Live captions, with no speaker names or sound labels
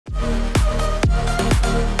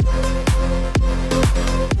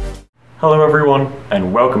Hello everyone,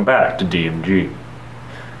 and welcome back to DMG.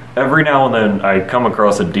 Every now and then I come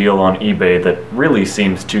across a deal on eBay that really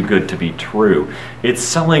seems too good to be true. It's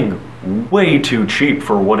selling way too cheap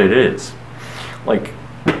for what it is. Like,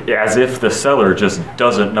 as if the seller just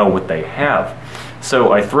doesn't know what they have.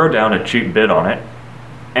 So I throw down a cheap bid on it,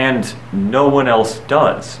 and no one else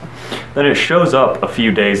does. Then it shows up a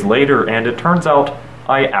few days later, and it turns out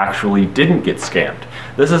I actually didn't get scammed.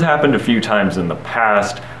 This has happened a few times in the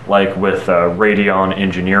past, like with a Radeon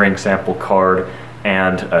engineering sample card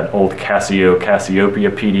and an old Cassiopeia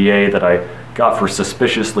PDA that I got for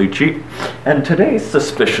suspiciously cheap. And today's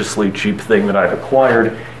suspiciously cheap thing that I've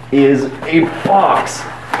acquired is a box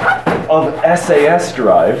of SAS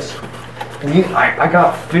drives. I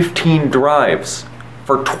got 15 drives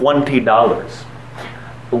for $20.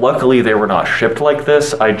 Luckily they were not shipped like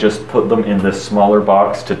this. I just put them in this smaller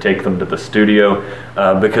box to take them to the studio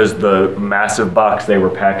because the massive box they were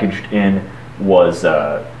packaged in was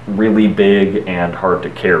really big and hard to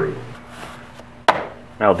carry.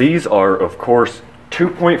 Now these are, of course,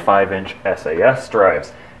 2.5-inch SAS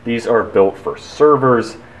drives. These are built for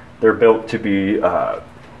servers. They're built to be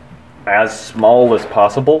as small as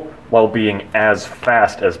possible while being as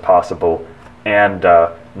fast as possible, and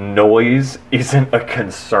noise isn't a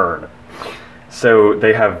concern. So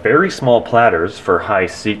they have very small platters for high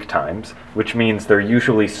seek times, which means they're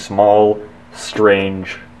usually small,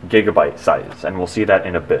 strange gigabyte size, and we'll see that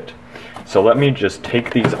in a bit. So let me just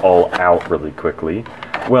take these all out really quickly.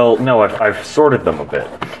 Well, no, I've sorted them a bit.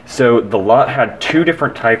 So the lot had two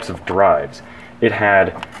different types of drives. It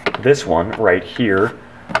had this one right here,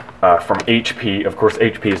 from HP. Of course,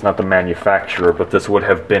 HP is not the manufacturer, but this would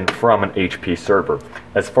have been from an HP server.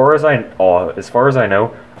 As far as I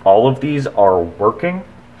know, all of these are working,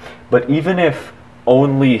 but even if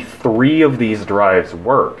only 3 of these drives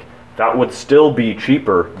work, that would still be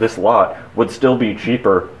cheaper. This lot would still be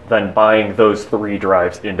cheaper than buying those 3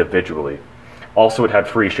 drives individually. Also, it had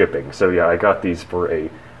free shipping, so yeah, I got these for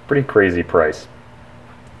a pretty crazy price.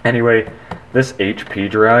 Anyway, this HP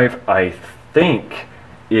drive, I think,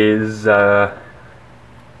 is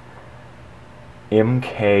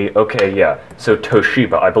MK, okay, yeah, so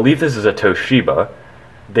Toshiba. I believe this is a Toshiba.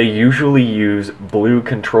 They usually use blue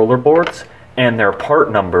controller boards, and their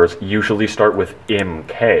part numbers usually start with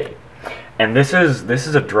MK. And this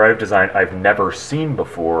is a drive design I've never seen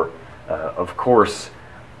before. Of course,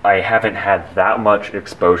 I haven't had that much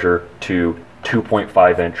exposure to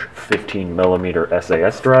 2.5-inch 15mm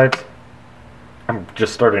SAS drives. I'm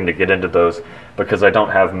just starting to get into those because I don't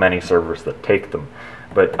have many servers that take them.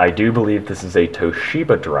 But I do believe this is a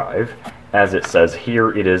Toshiba drive. As it says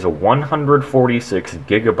here, it is a 146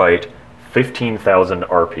 gigabyte, 15,000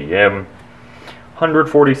 RPM.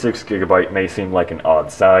 146 gigabyte may seem like an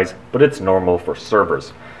odd size, but it's normal for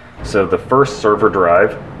servers. So the first server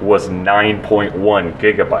drive was 9.1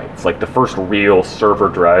 gigabytes, like the first real server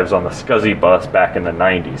drives on the SCSI bus back in the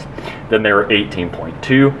 90s. Then there were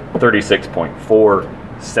 18.2, 36.4,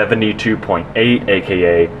 72.8,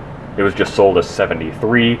 aka it was just sold as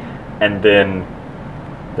 73, and then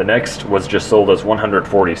the next was just sold as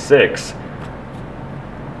 146,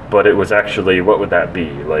 but it was actually, what would that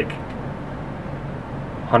be, like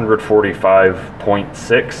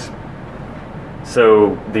 145.6?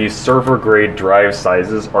 So these server grade drive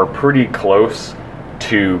sizes are pretty close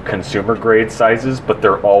to consumer grade sizes, but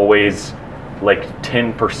they're always like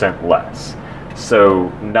 10% less. So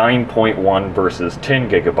 9.1 versus 10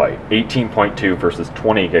 gigabyte, 18.2 versus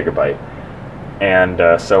 20 gigabyte, and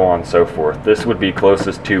so on and so forth. This would be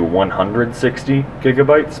closest to 160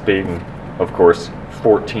 gigabytes, being, of course,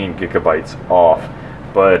 14 gigabytes off.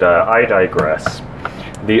 But I digress.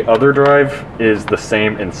 The other drive is the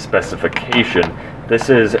same in specification. This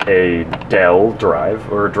is a Dell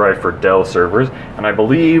drive, or a drive for Dell servers, and I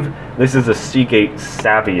believe this is a Seagate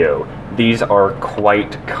Savio. These are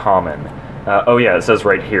quite common. Oh yeah, it says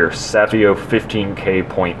right here, Savio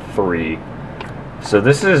 15K.3. So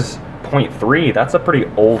this is 0.3, that's a pretty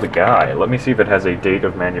old guy. Let me see if it has a date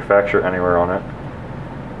of manufacture anywhere on it.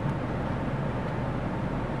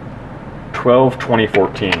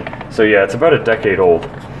 12/2014. So yeah, it's about a decade old.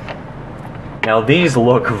 Now these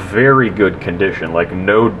look very good condition, like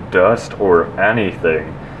no dust or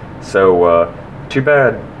anything. So too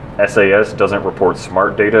bad SAS doesn't report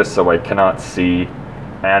smart data, so I cannot see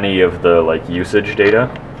any of the like usage data,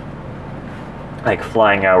 like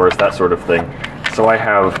flying hours, that sort of thing. So I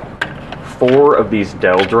have 4 of these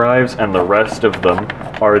Dell drives, and the rest of them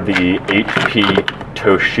are the HP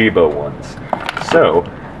Toshiba ones. So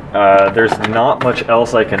there's not much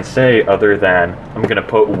else I can say other than I'm going to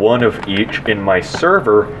put one of each in my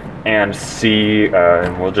server and see,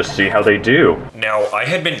 and we'll just see how they do. Now, I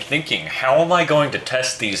had been thinking, how am I going to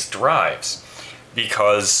test these drives?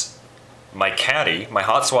 Because my caddy, my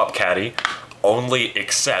hot swap caddy, only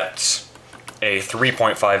accepts a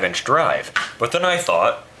 3.5-inch drive. But then I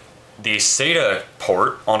thought, the SATA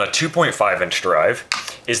port on a 2.5-inch drive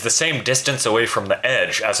is the same distance away from the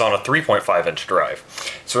edge as on a 3.5-inch drive.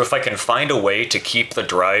 So if I can find a way to keep the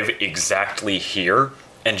drive exactly here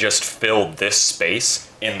and just fill this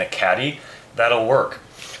space in the caddy, that'll work.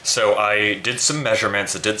 So I did some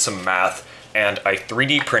measurements, I did some math, and I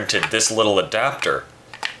 3D printed this little adapter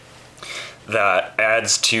that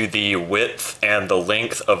adds to the width and the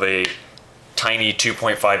length of a tiny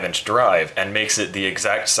 2.5-inch drive and makes it the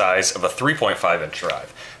exact size of a 3.5-inch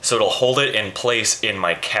drive. So it'll hold it in place in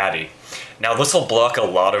my caddy. Now this will block a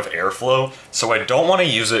lot of airflow, so I don't want to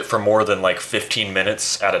use it for more than like 15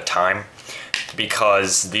 minutes at a time,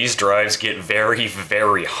 because these drives get very,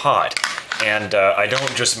 very hot. And I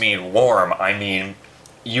don't just mean warm, I mean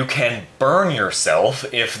you can burn yourself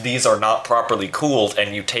if these are not properly cooled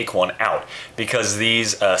and you take one out, because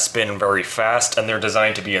these spin very fast and they're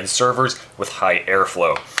designed to be in servers with high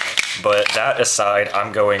airflow. But that aside,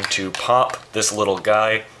 I'm going to pop this little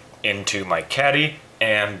guy into my caddy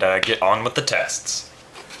and get on with the tests.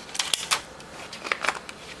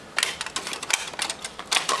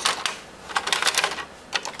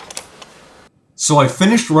 So I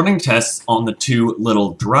finished running tests on the two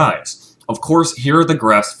little drives. Of course, here are the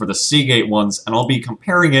graphs for the Seagate ones, and I'll be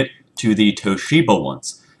comparing it to the Toshiba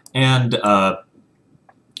ones. And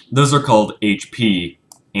those are called HP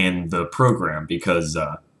in the program, because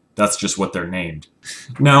that's just what they're named.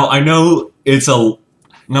 Now, I know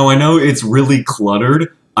it's really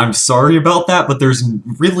cluttered. I'm sorry about that, but there's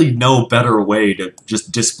really no better way to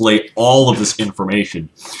just display all of this information.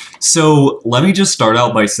 So let me just start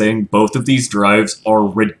out by saying both of these drives are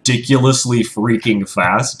ridiculously freaking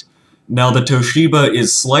fast. Now the Toshiba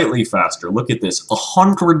is slightly faster. Look at this,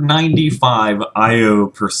 195 I/O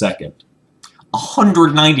per second.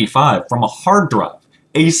 195 from a hard drive,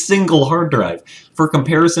 a single hard drive. For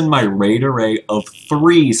comparison, my RAID array of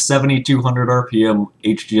 3 7200 RPM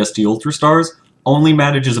HGST Ultrastars only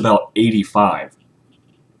manages about 85.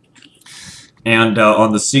 And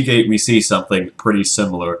on the Seagate we see something pretty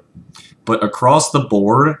similar. But across the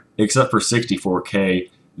board, except for 64K,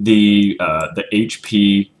 the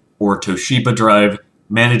HP or Toshiba drive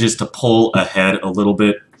manages to pull ahead a little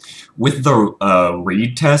bit. With the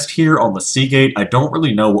read test here on the Seagate, I don't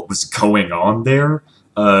really know what was going on there.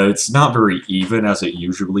 It's not very even, as it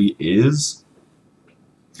usually is.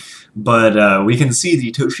 But we can see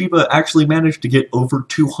the Toshiba actually managed to get over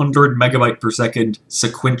 200 megabyte per second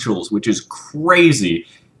sequentials, which is crazy,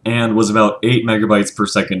 and was about 8 megabytes per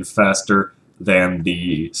second faster than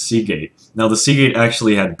the Seagate. Now the Seagate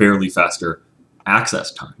actually had barely faster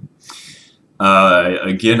access time.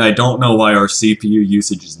 Again, I don't know why our CPU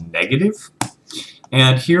usage is negative.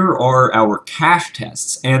 And here are our cache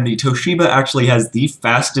tests, and the Toshiba actually has the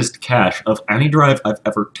fastest cache of any drive I've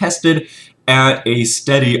ever tested at a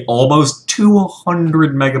steady almost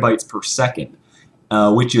 200 megabytes per second,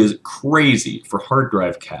 which is crazy for hard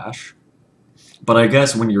drive cache. But I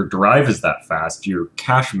guess when your drive is that fast, your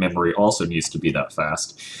cache memory also needs to be that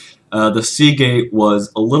fast. The Seagate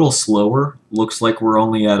was a little slower. Looks like we're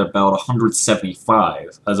only at about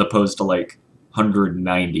 175 as opposed to like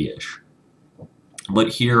 190-ish. But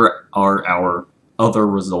here are our other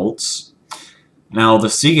results. Now the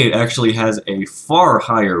Seagate actually has a far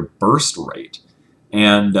higher burst rate,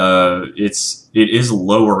 and it is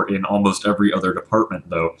lower in almost every other department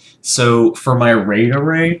though. So for my RAID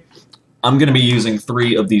array, I'm going to be using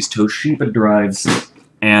 3 of these Toshiba drives,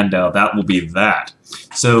 and that will be that.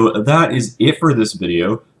 So that is it for this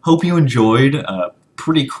video. Hope you enjoyed.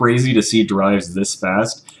 Pretty crazy to see drives this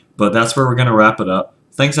fast, but that's where we're going to wrap it up.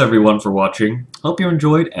 Thanks everyone for watching. Hope you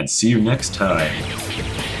enjoyed, and see you next time.